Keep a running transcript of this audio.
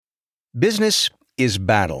Business is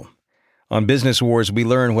battle. On Business Wars, we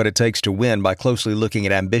learn what it takes to win by closely looking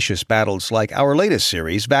at ambitious battles like our latest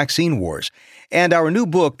series, Vaccine Wars. And our new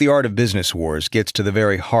book, The Art of Business Wars, gets to the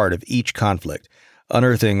very heart of each conflict,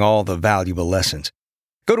 unearthing all the valuable lessons.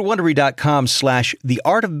 Go to Wondery.com/The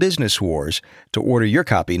Art of Business Wars to order your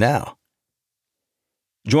copy now.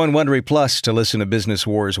 Join Wondery Plus to listen to Business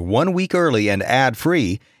Wars 1 week early and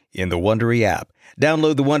ad-free in the Wondery app.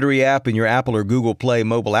 Download the Wondery app in your Apple or Google Play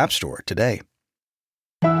mobile app store today.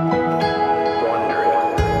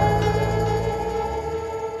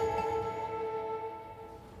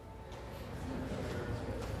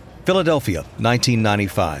 Philadelphia,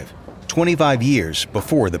 1995, 25 years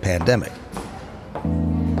before the pandemic.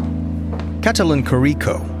 Catalin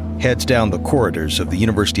Carrico heads down the corridors of the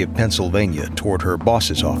University of Pennsylvania toward her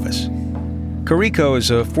boss's office. Carrico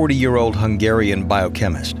is a 40-year-old Hungarian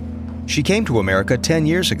biochemist. She came to America 10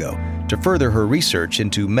 years ago to further her research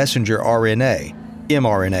into messenger RNA,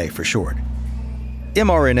 mRNA for short.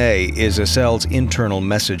 mRNA is a cell's internal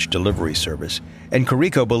message delivery service, and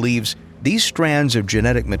Carrico believes these strands of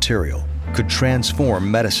genetic material could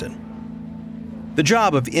transform medicine. The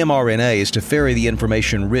job of mRNA is to ferry the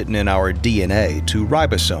information written in our DNA to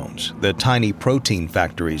ribosomes, the tiny protein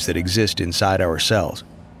factories that exist inside our cells.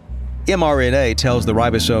 mRNA tells the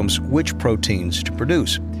ribosomes which proteins to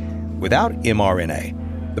produce. Without mRNA,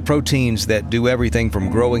 the proteins that do everything from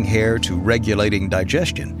growing hair to regulating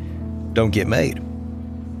digestion don't get made.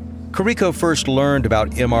 Carrico first learned about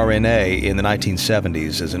mRNA in the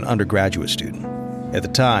 1970s as an undergraduate student. At the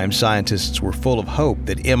time, scientists were full of hope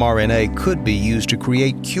that mRNA could be used to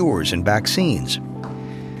create cures and vaccines.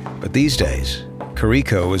 But these days,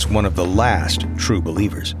 Carrico is one of the last true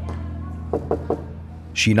believers.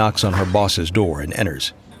 She knocks on her boss's door and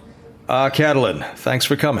enters. Catalin, thanks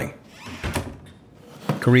for coming.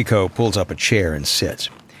 Carrico pulls up a chair and sits.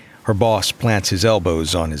 Her boss plants his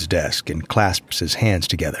elbows on his desk and clasps his hands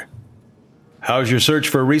together. How's your search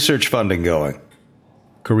for research funding going?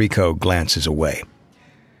 Carrico glances away.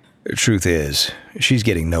 The truth is, she's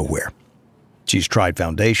getting nowhere. She's tried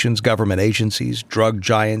foundations, government agencies, drug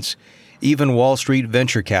giants, even Wall Street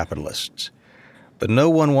venture capitalists. But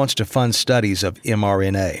no one wants to fund studies of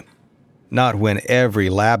mRNA. Not when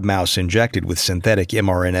every lab mouse injected with synthetic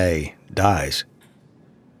mRNA dies.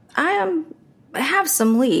 I have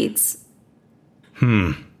some leads.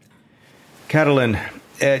 Catalin,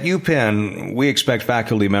 at UPenn, we expect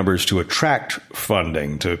faculty members to attract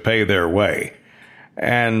funding to pay their way.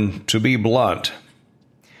 And to be blunt,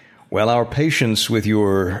 well, our patience with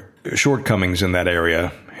your shortcomings in that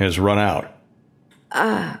area has run out.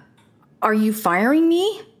 Are you firing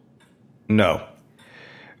me? No.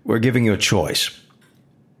 We're giving you a choice.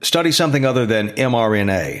 Study something other than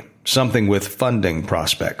mRNA, something with funding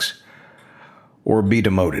prospects, or be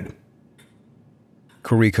demoted.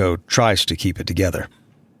 Carrico tries to keep it together.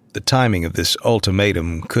 The timing of this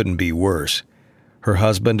ultimatum couldn't be worse. Her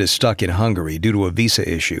husband is stuck in Hungary due to a visa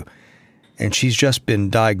issue, and she's just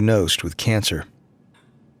been diagnosed with cancer.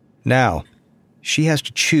 Now, she has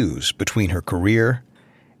to choose between her career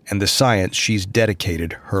and the science she's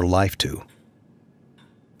dedicated her life to.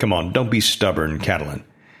 Come on, don't be stubborn, Catalin.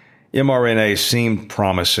 mRNA seemed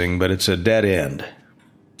promising, but it's a dead end.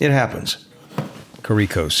 It happens.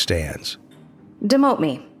 Carrico stands. Demote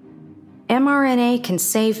me. mRNA can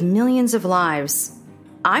save millions of lives.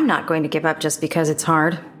 I'm not going to give up just because it's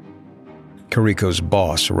hard. Carrico's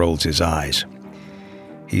boss rolls his eyes.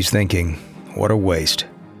 He's thinking, what a waste.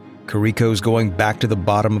 Carrico's going back to the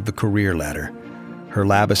bottom of the career ladder. Her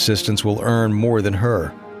lab assistants will earn more than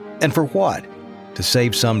her. And for what? To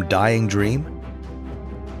save some dying dream?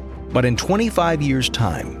 But in 25 years'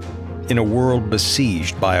 time, in a world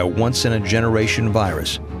besieged by a once-in-a-generation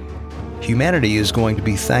virus, humanity is going to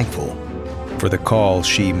be thankful for the call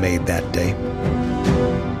she made that day.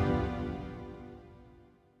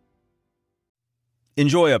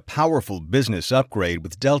 Enjoy a powerful business upgrade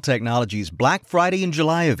with Dell Technologies' Black Friday and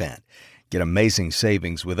July event. Get amazing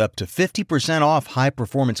savings with up to 50% off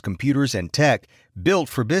high-performance computers and tech built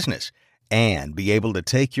for business. And be able to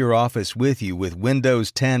take your office with you with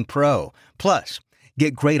Windows 10 Pro. Plus,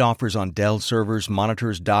 get great offers on Dell servers,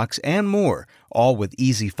 monitors, docks, and more, all with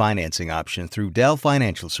easy financing options through Dell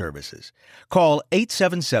Financial Services. Call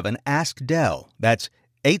 877-ASK-DELL. That's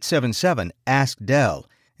 877-ASK-DELL.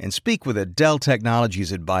 And speak with a Dell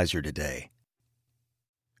Technologies advisor today.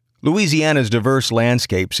 Louisiana's diverse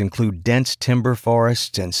landscapes include dense timber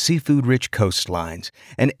forests and seafood-rich coastlines.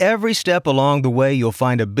 And every step along the way, you'll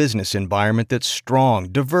find a business environment that's strong,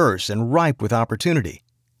 diverse, and ripe with opportunity.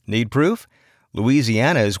 Need proof?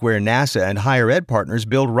 Louisiana is where NASA and higher ed partners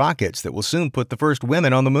build rockets that will soon put the first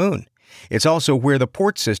women on the moon. It's also where the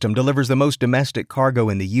port system delivers the most domestic cargo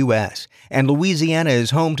in the U.S., and Louisiana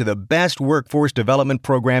is home to the best workforce development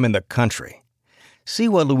program in the country. See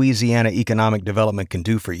what Louisiana Economic Development can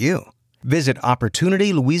do for you. Visit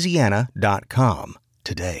OpportunityLouisiana.com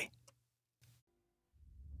today.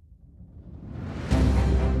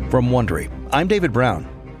 From Wondery, I'm David Brown,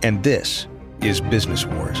 and this is Business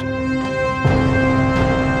Wars.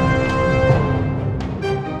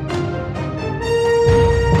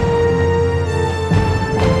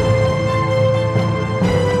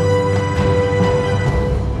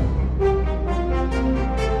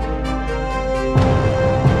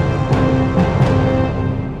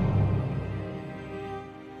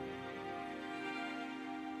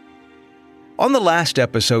 On the last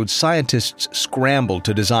episode, scientists scrambled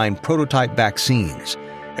to design prototype vaccines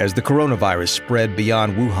as the coronavirus spread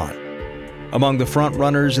beyond Wuhan. Among the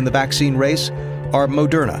front-runners in the vaccine race are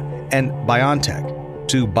Moderna and BioNTech,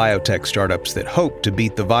 two biotech startups that hope to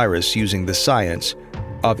beat the virus using the science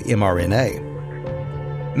of mRNA.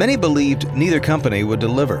 Many believed neither company would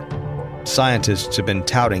deliver. Scientists have been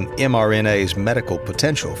touting mRNA's medical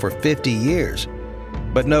potential for 50 years,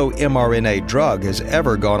 but no mRNA drug has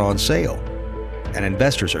ever gone on sale, and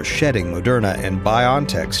investors are shedding Moderna and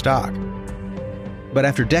BioNTech stock. But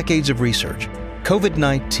after decades of research,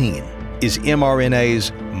 COVID-19 is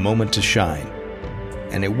mRNA's moment to shine,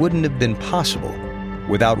 and it wouldn't have been possible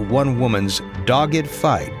without one woman's dogged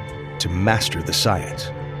fight to master the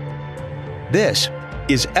science. This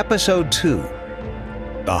is Episode 2,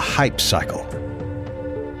 The Hype Cycle.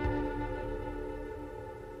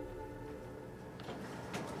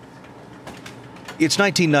 It's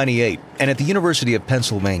 1998, and at the University of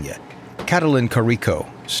Pennsylvania, Catalin Carrico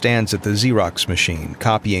stands at the Xerox machine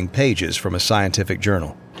copying pages from a scientific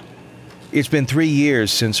journal. It's been 3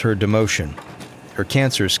 years since her demotion. Her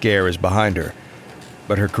cancer scare is behind her,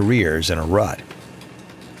 but her career's in a rut.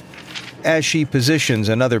 As she positions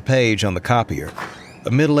another page on the copier,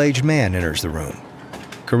 a middle-aged man enters the room.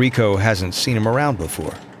 Carrico hasn't seen him around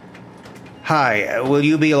before. Hi, will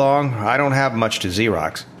you be long? I don't have much to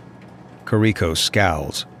Xerox. Carrico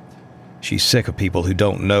scowls. She's sick of people who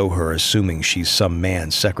don't know her assuming she's some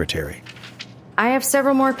man's secretary. I have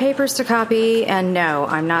several more papers to copy, and no,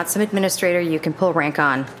 I'm not some administrator you can pull rank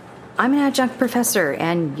on. I'm an adjunct professor,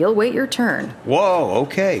 and you'll wait your turn. Whoa,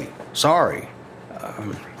 okay. Sorry.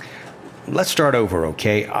 Let's start over,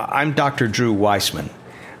 okay? I'm Dr. Drew Weissman.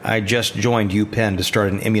 I just joined UPenn to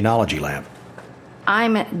start an immunology lab.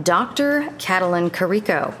 I'm Dr. Catalin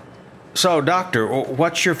Carrico. So, Doctor,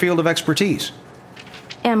 what's your field of expertise?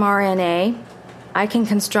 mRNA. I can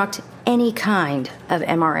construct any kind of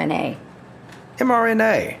mRNA.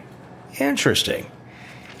 mRNA. Interesting.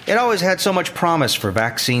 It always had so much promise for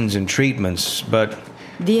vaccines and treatments, but...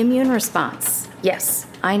 The immune response. Yes,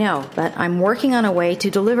 I know, but I'm working on a way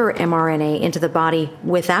to deliver mRNA into the body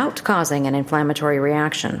without causing an inflammatory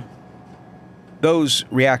reaction. Those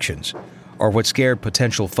reactions are what scared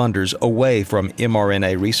potential funders away from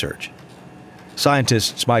mRNA research.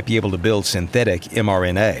 Scientists might be able to build synthetic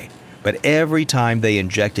mRNA, but every time they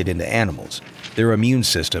inject it into animals, their immune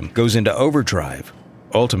system goes into overdrive,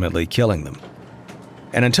 ultimately killing them.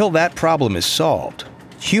 And until that problem is solved,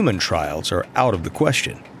 human trials are out of the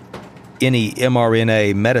question. Any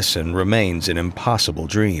mRNA medicine remains an impossible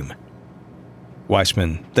dream.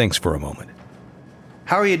 Weissman thinks for a moment.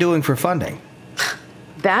 How are you doing for funding?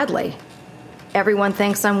 Badly. Everyone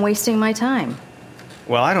thinks I'm wasting my time.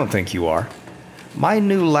 Well, I don't think you are. My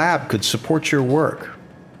new lab could support your work.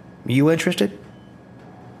 You interested?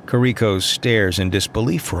 Carrico stares in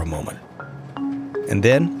disbelief for a moment. And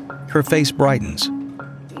then her face brightens.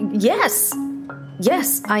 Yes.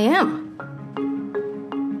 Yes, I am.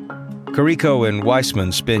 Carrico and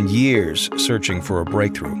Weissman spend years searching for a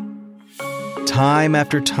breakthrough. Time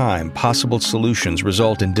after time, possible solutions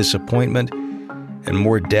result in disappointment and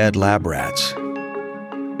more dead lab rats.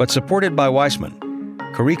 But supported by Weissman,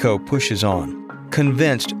 Carrico pushes on,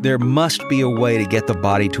 convinced there must be a way to get the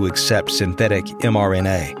body to accept synthetic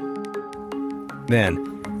mRNA. Then,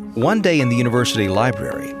 one day in the university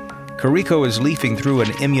library, Carrico is leafing through an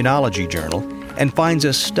immunology journal and finds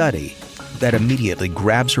a study that immediately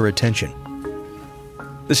grabs her attention.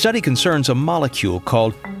 The study concerns a molecule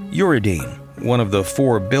called uridine, one of the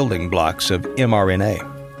 4 building blocks of mRNA.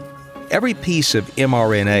 Every piece of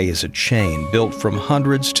mRNA is a chain built from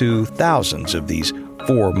hundreds to thousands of these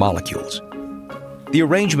 4 molecules. The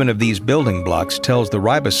arrangement of these building blocks tells the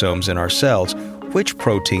ribosomes in our cells which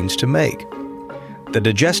proteins to make. The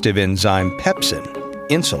digestive enzyme pepsin,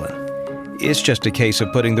 insulin, is just a case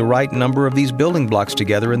of putting the right number of these building blocks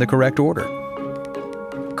together in the correct order.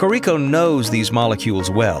 Kariko knows these molecules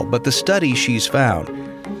well, but the study she's found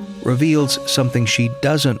reveals something she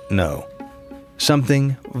doesn't know,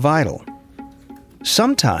 something vital.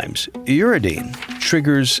 Sometimes uridine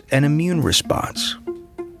triggers an immune response.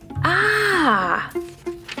 Ah!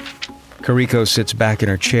 Kariko sits back in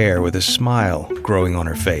her chair with a smile growing on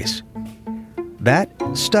her face. That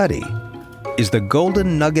study is the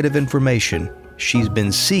golden nugget of information she's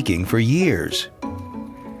been seeking for years.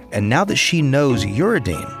 And now that she knows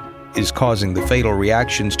uridine is causing the fatal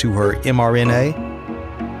reactions to her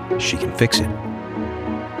mRNA, she can fix it.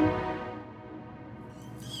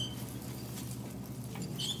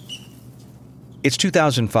 It's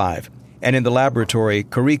 2005, and in the laboratory,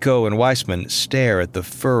 Kariko and Weissman stare at the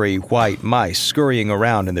furry white mice scurrying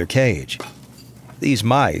around in their cage. These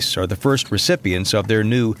mice are the first recipients of their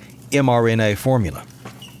new mRNA formula.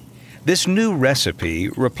 This new recipe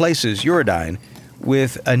replaces uridine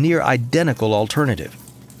with a near-identical alternative.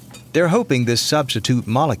 They're hoping this substitute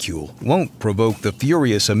molecule won't provoke the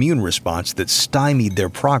furious immune response that stymied their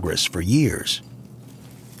progress for years.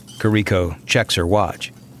 Kariko checks her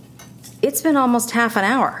watch. It's been almost half an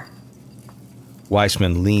hour.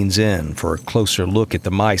 Weissman leans in for a closer look at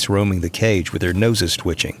the mice roaming the cage with their noses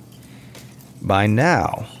twitching. By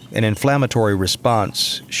now, an inflammatory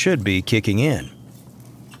response should be kicking in.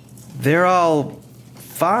 They're all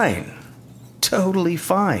fine. Totally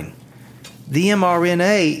fine. The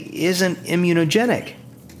mRNA isn't immunogenic.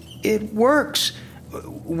 It works.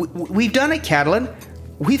 We've done it, Catalin.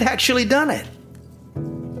 We've actually done it.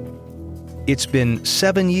 It's been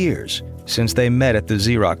 7 years since they met at the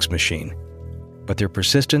Xerox machine, but their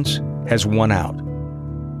persistence has won out.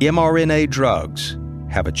 mRNA drugs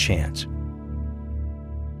have a chance.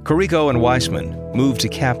 Kariko and Weissman moved to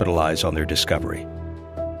capitalize on their discovery.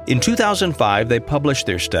 In 2005, they published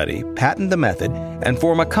their study, patent the method, and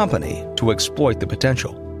form a company to exploit the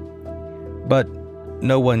potential. But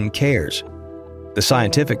no one cares. The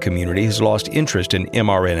scientific community has lost interest in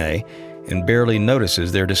mRNA and barely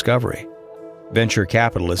notices their discovery. Venture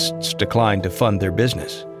capitalists decline to fund their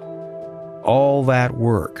business. All that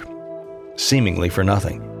work, seemingly for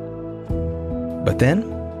nothing. But then,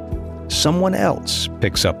 someone else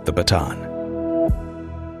picks up the baton.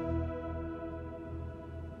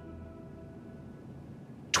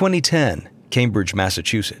 (2010), Cambridge,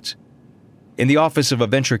 Massachusetts. In the office of a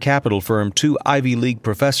venture capital firm, 2 Ivy League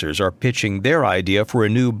professors are pitching their idea for a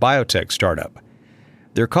new biotech startup.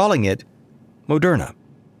 They're calling it Moderna.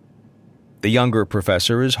 The younger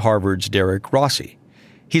professor is Harvard's Derek Rossi.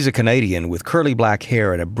 He's a Canadian with curly black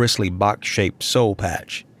hair and a bristly box-shaped soul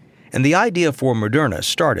patch. And the idea for Moderna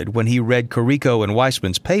started when he read Kariko and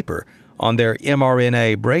Weissman's paper on their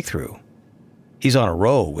mRNA breakthrough. He's on a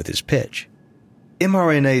roll with his pitch.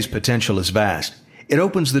 mRNA's potential is vast. It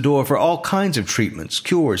opens the door for all kinds of treatments,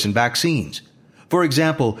 cures, and vaccines. For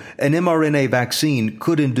example, an mRNA vaccine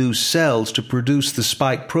could induce cells to produce the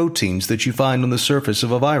spike proteins that you find on the surface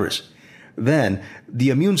of a virus. Then,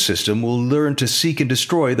 the immune system will learn to seek and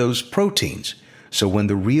destroy those proteins, so when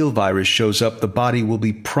the real virus shows up, the body will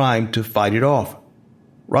be primed to fight it off.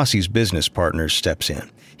 Rossi's business partner steps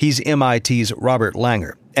in. He's MIT's Robert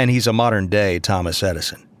Langer, and he's a modern-day Thomas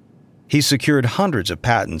Edison. He's secured hundreds of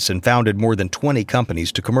patents and founded more than 20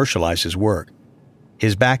 companies to commercialize his work.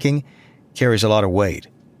 His backing carries a lot of weight.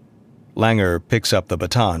 Langer picks up the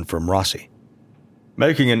baton from Rossi.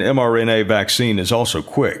 Making an mRNA vaccine is also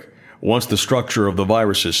quick. Once the structure of the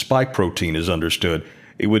virus's spike protein is understood,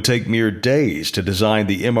 it would take mere days to design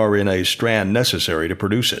the mRNA strand necessary to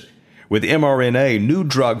produce it. With mRNA, new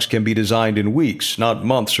drugs can be designed in weeks, not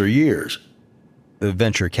months or years. The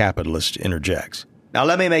venture capitalist interjects. Now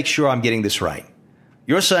let me make sure I'm getting this right.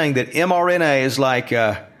 You're saying that mRNA is like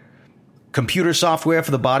computer software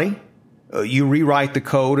for the body? You rewrite the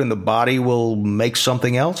code and the body will make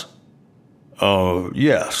something else?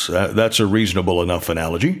 Yes, that's a reasonable enough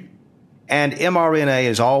analogy. And mRNA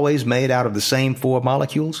is always made out of the same 4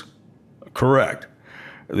 molecules? Correct.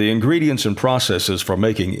 The ingredients and processes for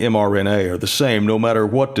making mRNA are the same no matter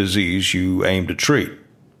what disease you aim to treat.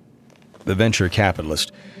 The venture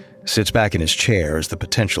capitalist sits back in his chair as the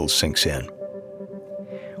potential sinks in.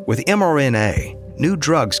 With mRNA, new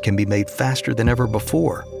drugs can be made faster than ever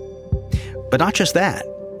before. But not just that.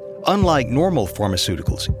 Unlike normal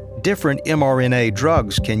pharmaceuticals, different mRNA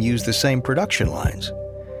drugs can use the same production lines.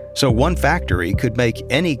 So one factory could make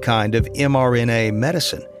any kind of mRNA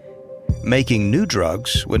medicine. Making new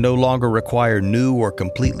drugs would no longer require new or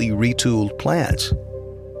completely retooled plants.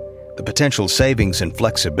 The potential savings and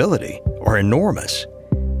flexibility are enormous.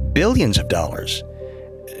 Billions of dollars.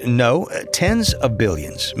 No, tens of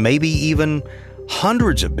billions, maybe even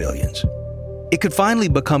hundreds of billions. It could finally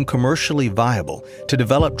become commercially viable to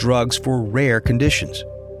develop drugs for rare conditions.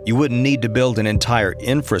 You wouldn't need to build an entire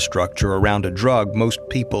infrastructure around a drug most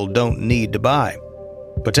people don't need to buy.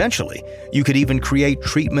 Potentially, you could even create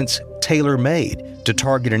treatments tailor-made to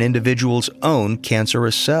target an individual's own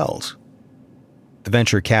cancerous cells. The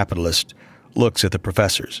venture capitalist looks at the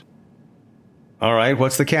professors. All right,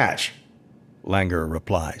 what's the catch? Langer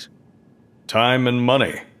replies. Time and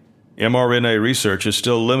money. mRNA research is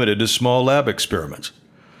still limited to small lab experiments.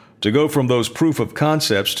 To go from those proof of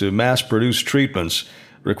concepts to mass-produced treatments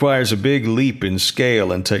requires a big leap in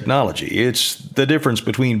scale and technology. It's the difference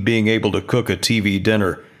between being able to cook a TV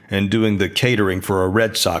dinner and doing the catering for a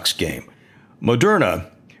Red Sox game. Moderna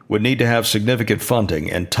would need to have significant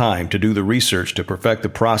funding and time to do the research to perfect the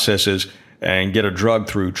processes and get a drug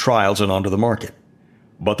through trials and onto the market.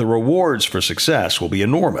 But the rewards for success will be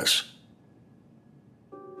enormous.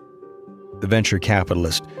 The venture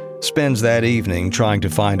capitalist spends that evening trying to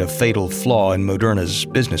find a fatal flaw in Moderna's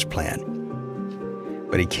business plan.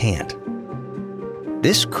 But he can't.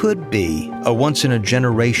 This could be a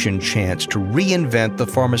once-in-a-generation chance to reinvent the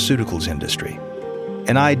pharmaceuticals industry,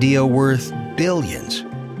 an idea worth billions.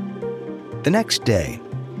 The next day,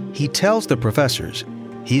 he tells the professors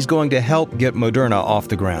he's going to help get Moderna off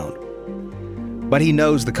the ground. But he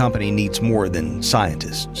knows the company needs more than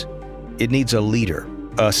scientists. It needs a leader,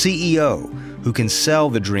 a CEO who can sell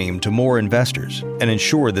the dream to more investors and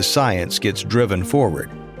ensure the science gets driven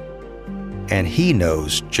forward. And he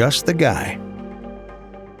knows just the guy.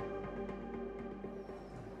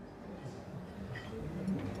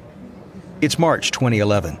 It's March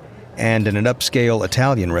 2011, and in an upscale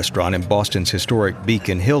Italian restaurant in Boston's historic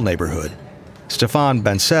Beacon Hill neighborhood, Stéphane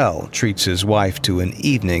Bancel treats his wife to an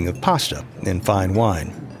evening of pasta and fine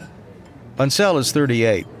wine. Bancel is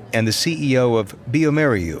 38 and the CEO of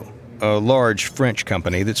bioMérieux, a large French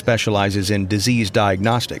company that specializes in disease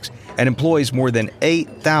diagnostics and employs more than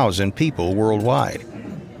 8,000 people worldwide.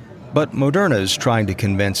 But Moderna is trying to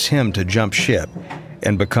convince him to jump ship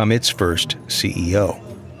and become its first CEO.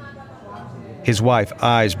 His wife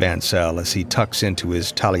eyes Bancel as he tucks into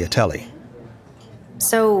his tagliatelle.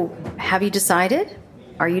 So, have you decided?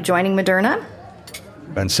 Are you joining Moderna?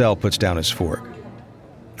 Bancel puts down his fork.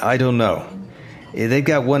 I don't know. They've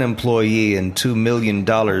got one employee and $2 million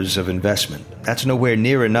of investment. That's nowhere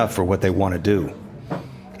near enough for what they want to do.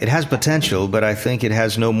 It has potential, but I think it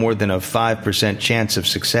has no more than a 5% chance of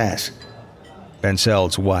success.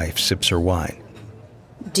 Bancel's wife sips her wine.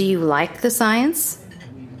 Do you like the science?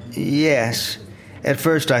 Yes. At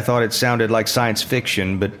first I thought it sounded like science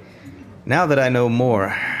fiction, but now that I know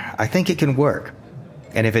more, I think it can work.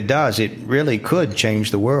 And if it does, it really could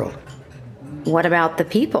change the world. What about the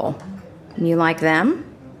people? You like them?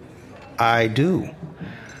 I do.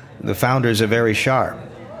 The founders are very sharp.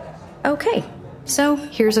 Okay, so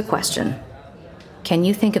here's a question. Can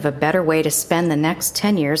you think of a better way to spend the next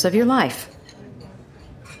 10 years of your life?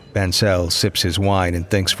 Bancel sips his wine and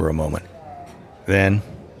thinks for a moment. Then,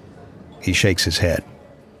 he shakes his head.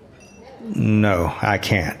 No, I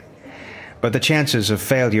can't. But the chances of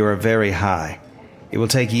failure are very high. It will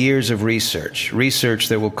take years of research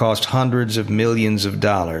that will cost hundreds of millions of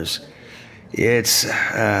dollars. It's,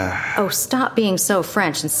 Oh, stop being so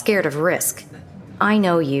French and scared of risk. I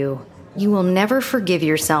know you. You will never forgive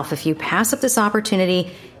yourself if you pass up this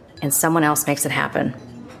opportunity and someone else makes it happen.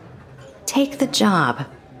 Take the job.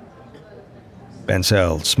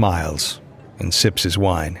 Bancel smiles and sips his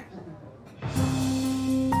wine.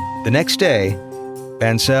 The next day,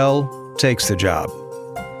 Bancel takes the job.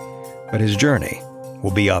 But his journey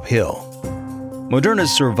will be uphill.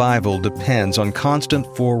 Moderna's survival depends on constant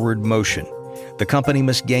forward motion. The company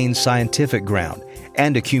must gain scientific ground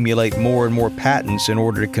and accumulate more and more patents in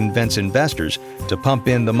order to convince investors to pump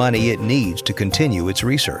in the money it needs to continue its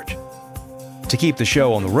research. To keep the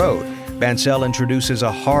show on the road, Bancel introduces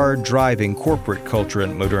a hard-driving corporate culture at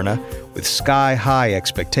Moderna with sky-high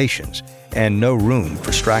expectations and no room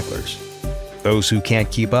for stragglers. Those who can't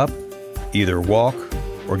keep up either walk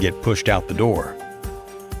or get pushed out the door.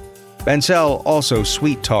 Bancel also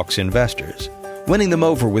sweet-talks investors, winning them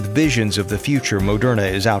over with visions of the future Moderna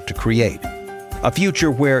is out to create. A future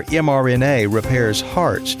where mRNA repairs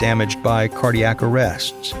hearts damaged by cardiac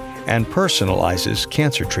arrests and personalizes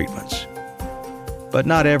cancer treatments. But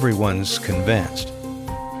not everyone's convinced.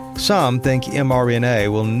 Some think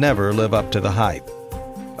mRNA will never live up to the hype.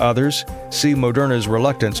 Others see Moderna's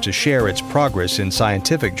reluctance to share its progress in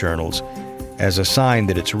scientific journals as a sign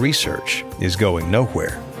that its research is going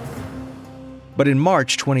nowhere. But in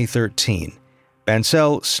March 2013,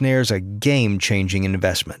 Bancel snares a game-changing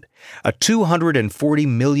investment, a $240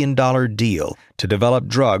 million deal to develop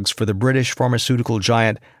drugs for the British pharmaceutical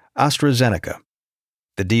giant AstraZeneca.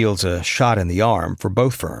 The deal's a shot in the arm for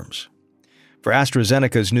both firms. For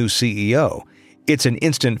AstraZeneca's new CEO, it's an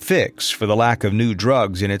instant fix for the lack of new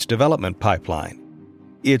drugs in its development pipeline.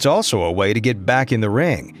 It's also a way to get back in the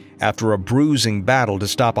ring after a bruising battle to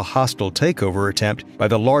stop a hostile takeover attempt by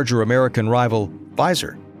the larger American rival,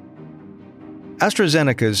 Pfizer.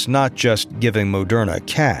 AstraZeneca's not just giving Moderna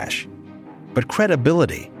cash, but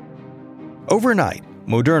credibility. Overnight,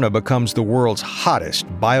 Moderna becomes the world's hottest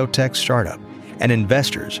biotech startup, and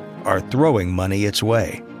investors are throwing money its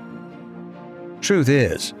way. Truth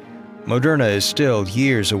is, Moderna is still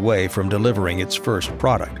years away from delivering its first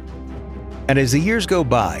product. And as the years go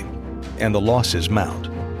by and the losses mount,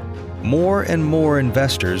 more and more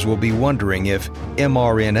investors will be wondering if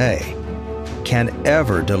mRNA can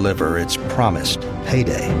ever deliver its promised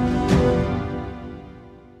payday.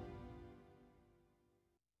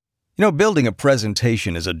 Building a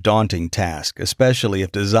presentation is a daunting task, especially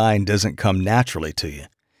if design doesn't come naturally to you.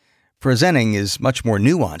 Presenting is much more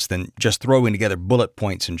nuanced than just throwing together bullet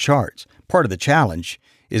points and charts. Part of the challenge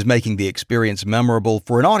is making the experience memorable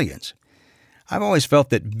for an audience. I've always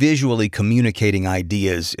felt that visually communicating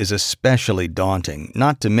ideas is especially daunting,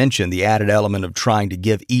 not to mention the added element of trying to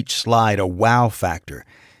give each slide a wow factor.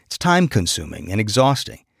 It's time-consuming and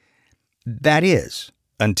exhausting. That is,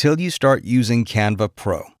 until you start using Canva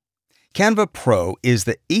Pro. Canva Pro is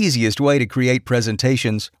the easiest way to create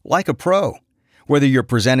presentations like a pro. Whether you're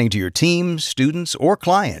presenting to your team, students, or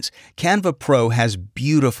clients, Canva Pro has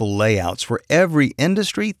beautiful layouts for every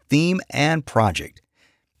industry, theme, and project.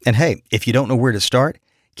 And hey, if you don't know where to start,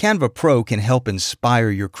 Canva Pro can help inspire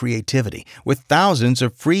your creativity with thousands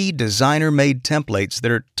of free designer-made templates that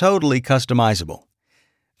are totally customizable.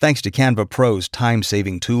 Thanks to Canva Pro's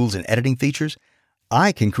time-saving tools and editing features,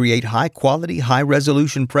 I can create high-quality,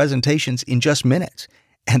 high-resolution presentations in just minutes,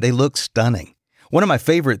 and they look stunning. One of my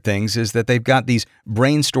favorite things is that they've got these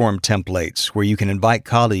brainstorm templates where you can invite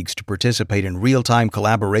colleagues to participate in real-time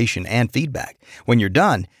collaboration and feedback. When you're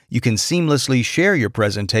done, you can seamlessly share your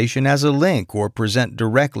presentation as a link or present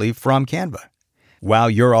directly from Canva. Wow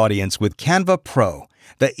your audience with Canva Pro,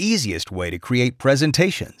 the easiest way to create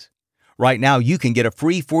presentations. Right now, you can get a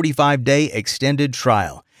free 45-day extended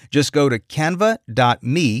trial. Just go to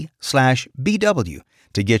canva.me/BW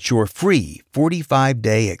to get your free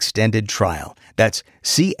 45-day extended trial. That's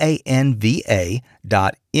canva.me/BW.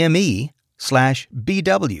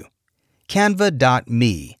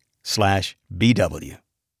 Canva.me/BW.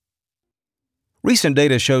 Recent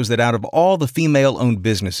data shows that out of all the female-owned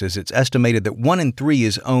businesses, it's estimated that 1 in 3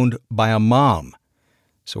 is owned by a mom.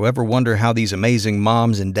 So ever wonder how these amazing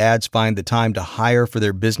moms and dads find the time to hire for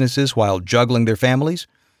their businesses while juggling their families?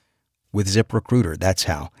 With ZipRecruiter, that's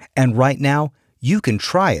how. And right now, you can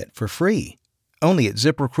try it for free. Only at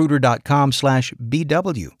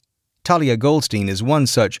ZipRecruiter.com/BW. Talia Goldstein is one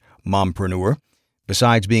such mompreneur.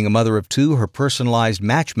 Besides being a mother of 2, her personalized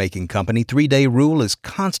matchmaking company, 3 Day Rule, is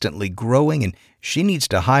constantly growing, and she needs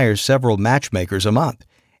to hire several matchmakers a month.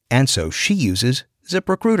 And so she uses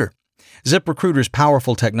ZipRecruiter. ZipRecruiter's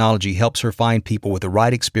powerful technology helps her find people with the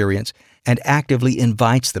right experience and actively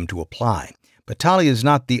invites them to apply. But Talia is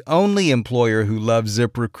not the only employer who loves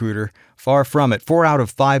ZipRecruiter. Far from it. 4 out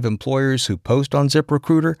of 5 employers who post on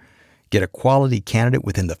ZipRecruiter get a quality candidate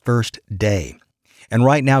within the first day. And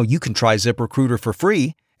right now, you can try ZipRecruiter for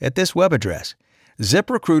free at this web address,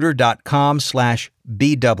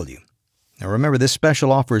 ZipRecruiter.com/BW. Now remember, this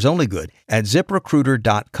special offer is only good at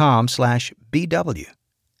ZipRecruiter.com/BW.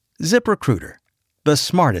 ZipRecruiter, the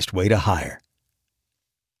smartest way to hire.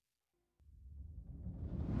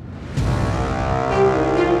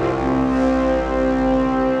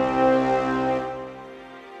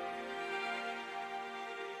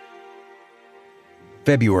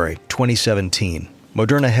 February 2017,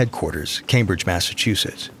 Moderna headquarters, Cambridge,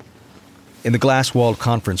 Massachusetts. In the glass-walled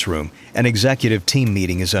conference room, an executive team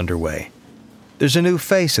meeting is underway. There's a new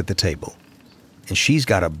face at the table, and she's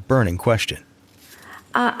got a burning question.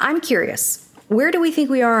 I'm curious. Where do we think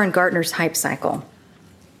we are on Gartner's hype cycle?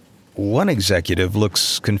 One executive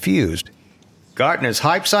looks confused. Gartner's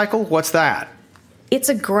hype cycle? What's that? It's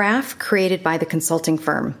a graph created by the consulting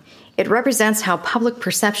firm. It represents how public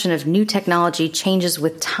perception of new technology changes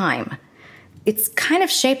with time. It's kind of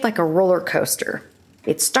shaped like a roller coaster.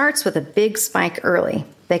 It starts with a big spike early.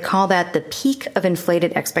 They call that the peak of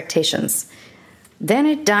inflated expectations. Then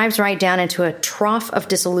it dives right down into a trough of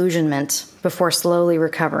disillusionment before slowly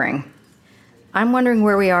recovering. I'm wondering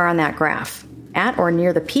where we are on that graph. At or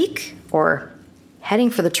near the peak? Or heading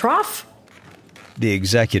for the trough? The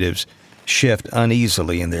executives shift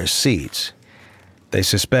uneasily in their seats. They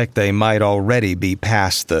suspect they might already be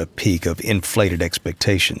past the peak of inflated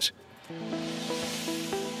expectations.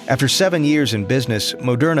 After 7 years in business,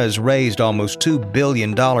 Moderna has raised almost $2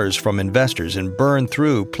 billion from investors and burned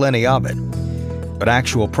through plenty of it. But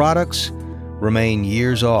actual products remain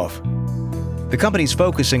years off. The company's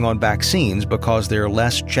focusing on vaccines because they're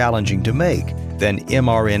less challenging to make than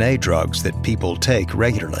mRNA drugs that people take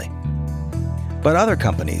regularly. But other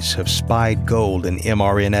companies have spied gold in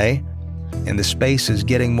mRNA, and the space is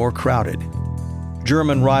getting more crowded.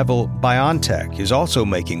 German rival BioNTech is also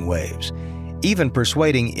making waves, even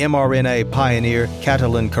persuading mRNA pioneer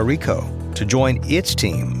Katalin Karikó to join its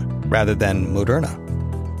team rather than Moderna.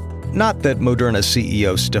 Not that Moderna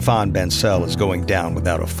CEO Stéphane Bancel is going down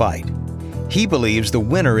without a fight. He believes the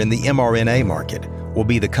winner in the mRNA market will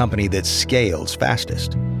be the company that scales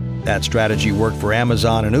fastest. That strategy worked for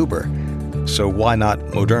Amazon and Uber, so why not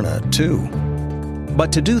Moderna too?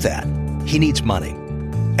 But to do that, he needs money,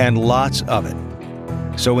 and lots of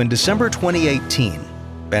it. So in December 2018,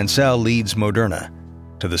 Bancel leads Moderna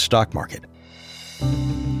to the stock market.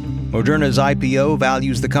 Moderna's IPO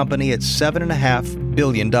values the company at $7.5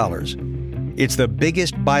 billion. It's the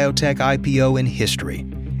biggest biotech IPO in history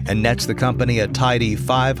and nets the company a tidy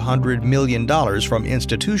 $500 million from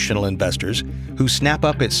institutional investors who snap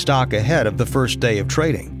up its stock ahead of the first day of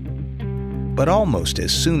trading. But almost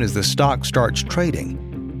as soon as the stock starts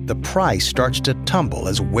trading, the price starts to tumble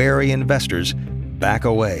as wary investors back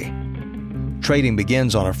away. Trading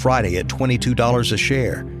begins on a Friday at $22 a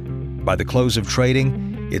share. By the close of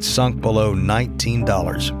trading, it's sunk below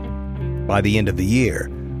 $19. By the end of the year,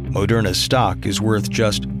 Moderna's stock is worth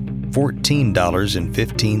just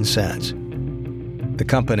 $14.15. The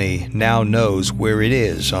company now knows where it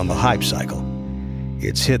is on the hype cycle.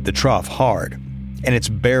 It's hit the trough hard, and it's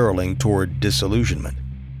barreling toward disillusionment.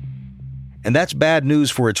 And that's bad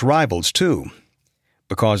news for its rivals, too,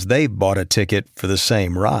 because they've bought a ticket for the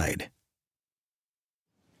same ride.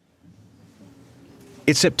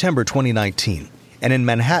 It's September 2019, and in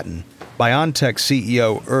Manhattan, BioNTech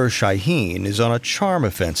CEO Shaheen is on a charm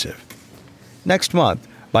offensive. Next month,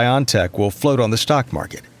 BioNTech will float on the stock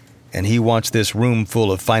market, and he wants this room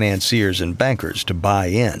full of financiers and bankers to buy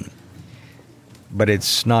in. But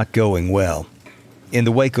it's not going well. In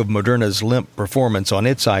the wake of Moderna's limp performance on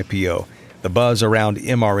its IPO, the buzz around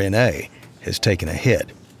mRNA has taken a hit.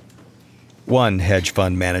 One hedge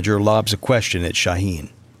fund manager lobs a question at Shaheen.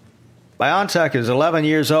 BioNTech is 11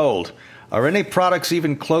 years old. Are any products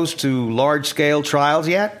even close to large-scale trials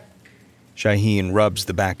yet? Shaheen rubs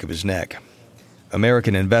the back of his neck.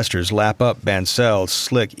 American investors lap up Bancel's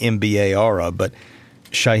slick MBA aura, but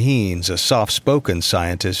Shaheen's a soft-spoken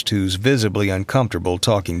scientist who's visibly uncomfortable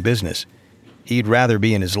talking business. He'd rather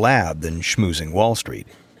be in his lab than schmoozing Wall Street.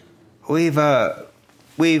 We've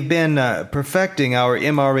been perfecting our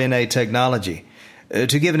mRNA technology.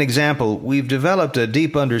 To give an example, we've developed a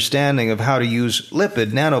deep understanding of how to use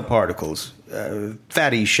lipid nanoparticles,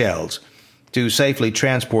 fatty shells, to safely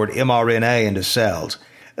transport mRNA into cells.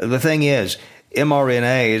 The thing is,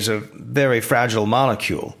 mRNA is a very fragile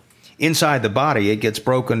molecule. Inside the body, it gets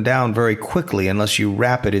broken down very quickly unless you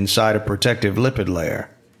wrap it inside a protective lipid layer.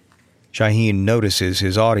 Shaheen notices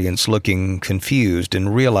his audience looking confused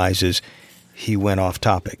and realizes he went off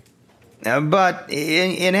topic. But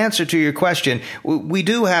in answer to your question, we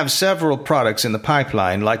do have several products in the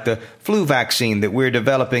pipeline, like the flu vaccine that we're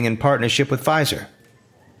developing in partnership with Pfizer.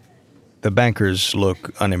 The bankers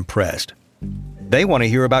look unimpressed. They want to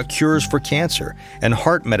hear about cures for cancer and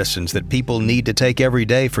heart medicines that people need to take every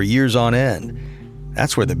day for years on end.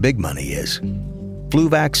 That's where the big money is. Flu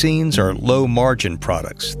vaccines are low-margin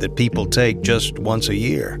products that people take just once a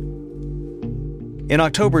year. In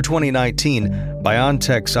October 2019,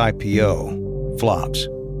 BioNTech's IPO flops.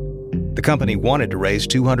 The company wanted to raise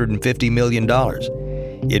 $250 million.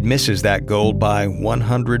 It misses that goal by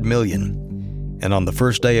 $100 million. And on the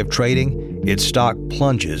first day of trading, its stock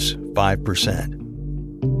plunges 5%.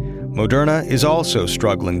 Moderna is also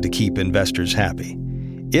struggling to keep investors happy.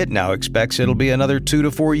 It now expects it'll be another 2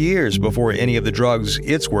 to 4 years before any of the drugs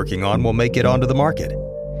it's working on will make it onto the market.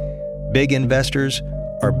 Big investors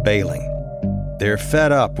are bailing. They're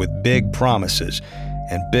fed up with big promises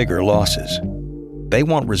and bigger losses. They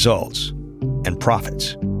want results and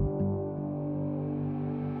profits.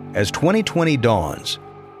 As 2020 dawns,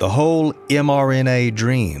 the whole mRNA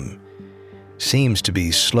dream seems to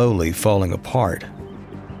be slowly falling apart.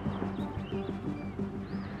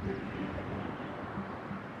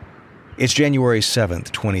 It's January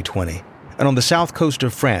 7th, 2020, and on the south coast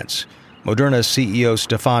of France, Moderna's CEO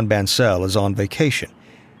Stéphane Bancel is on vacation.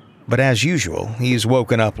 But as usual, he's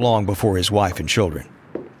woken up long before his wife and children.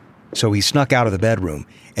 So he snuck out of the bedroom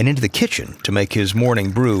and into the kitchen to make his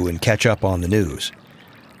morning brew and catch up on the news.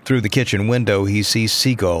 Through the kitchen window, he sees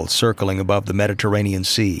seagulls circling above the Mediterranean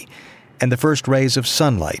Sea and the first rays of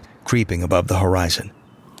sunlight creeping above the horizon.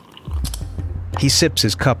 He sips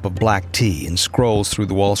his cup of black tea and scrolls through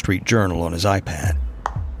the Wall Street Journal on his iPad.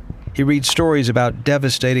 He reads stories about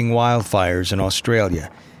devastating wildfires in Australia,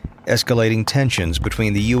 escalating tensions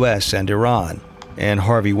between the U.S. and Iran, and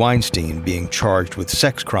Harvey Weinstein being charged with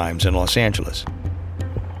sex crimes in Los Angeles.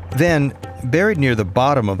 Then, buried near the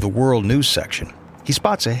bottom of the world news section, he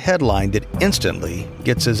spots a headline that instantly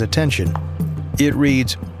gets his attention. It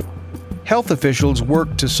reads, "Health officials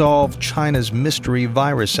work to solve China's mystery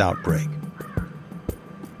virus outbreak."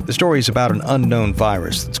 The story is about an unknown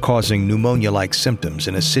virus that's causing pneumonia-like symptoms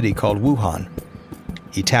in a city called Wuhan.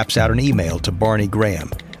 He taps out an email to Barney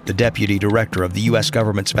Graham, the deputy director of the U.S.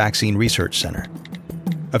 government's Vaccine Research Center.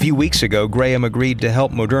 A few weeks ago, Graham agreed to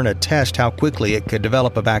help Moderna test how quickly it could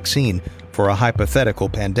develop a vaccine for a hypothetical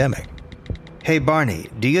pandemic. "Hey Barney,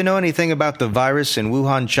 do you know anything about the virus in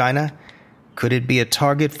Wuhan, China? Could it be a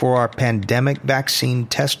target for our pandemic vaccine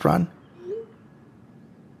test run?"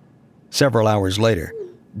 Several hours later,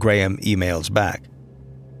 Graham emails back.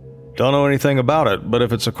 "Don't know anything about it, but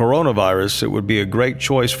if it's a coronavirus, it would be a great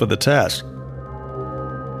choice for the test."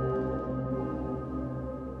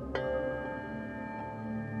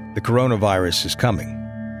 The coronavirus is coming,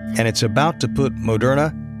 and it's about to put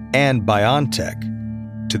Moderna and BioNTech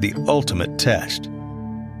to the ultimate test.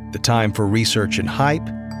 The time for research and hype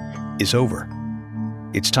is over.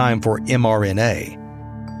 It's time for mRNA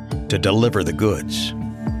to deliver the goods.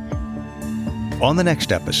 On the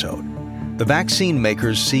next episode, the vaccine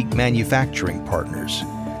makers seek manufacturing partners.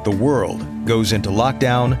 The world goes into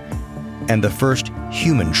lockdown, and the first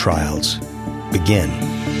human trials begin.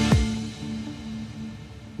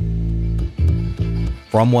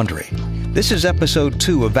 From Wondery, this is episode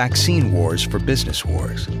 2 of Vaccine Wars for Business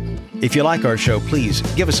Wars. If you like our show, please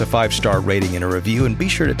give us a 5-star rating and a review, and be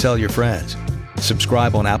sure to tell your friends.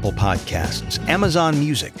 Subscribe on Apple Podcasts, Amazon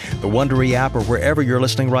Music, the Wondery app, or wherever you're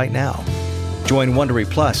listening right now. Join Wondery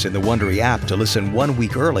Plus in the Wondery app to listen 1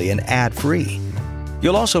 week early and ad-free.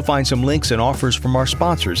 You'll also find some links and offers from our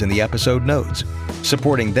sponsors in the episode notes.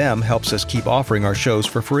 Supporting them helps us keep offering our shows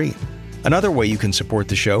for free. Another way you can support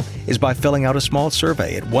the show is by filling out a small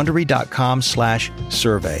survey at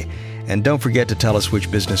Wondery.com/survey. And don't forget to tell us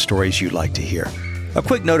which business stories you'd like to hear. A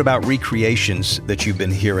quick note about recreations that you've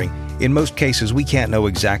been hearing. In most cases, we can't know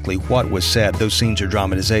exactly what was said. Those scenes are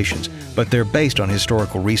dramatizations, but they're based on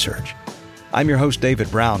historical research. I'm your host,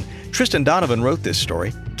 David Brown. Tristan Donovan wrote this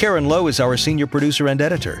story. Karen Lowe is our senior producer and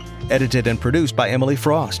editor. Edited and produced by Emily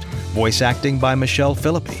Frost. Voice acting by Michelle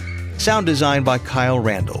Philippi. Sound design by Kyle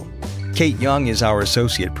Randall. Kate Young is our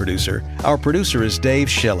associate producer. Our producer is Dave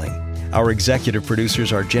Schilling. Our executive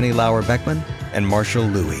producers are Jenny Lauer-Beckman and Marshall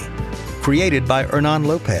Louie. Created by Hernan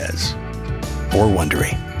Lopez. For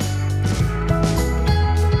Wondery.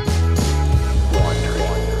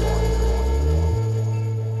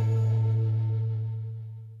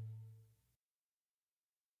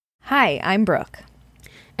 Hi, I'm Brooke.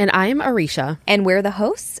 And I'm Arisha. And we're the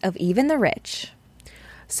hosts of Even the Rich.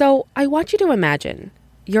 So I want you to imagine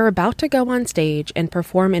you're about to go on stage and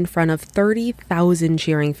perform in front of 30,000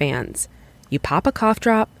 cheering fans. You pop a cough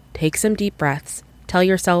drop, take some deep breaths, tell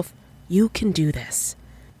yourself, you can do this.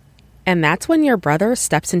 And that's when your brother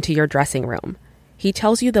steps into your dressing room. He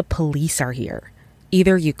tells you the police are here.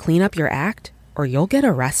 Either you clean up your act or you'll get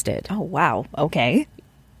arrested. Oh, wow. Okay.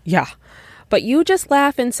 Yeah. But you just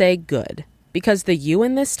laugh and say good, because the you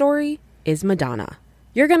in this story is Madonna.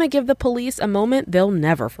 You're going to give the police a moment they'll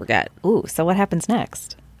never forget. Ooh, so what happens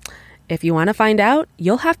next? If you want to find out,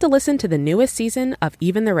 you'll have to listen to the newest season of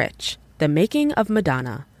Even the Rich, The Making of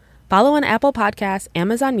Madonna. Follow on Apple Podcasts,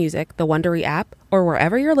 Amazon Music, the Wondery app, or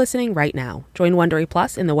wherever you're listening right now. Join Wondery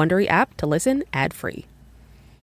Plus in the Wondery app to listen ad-free.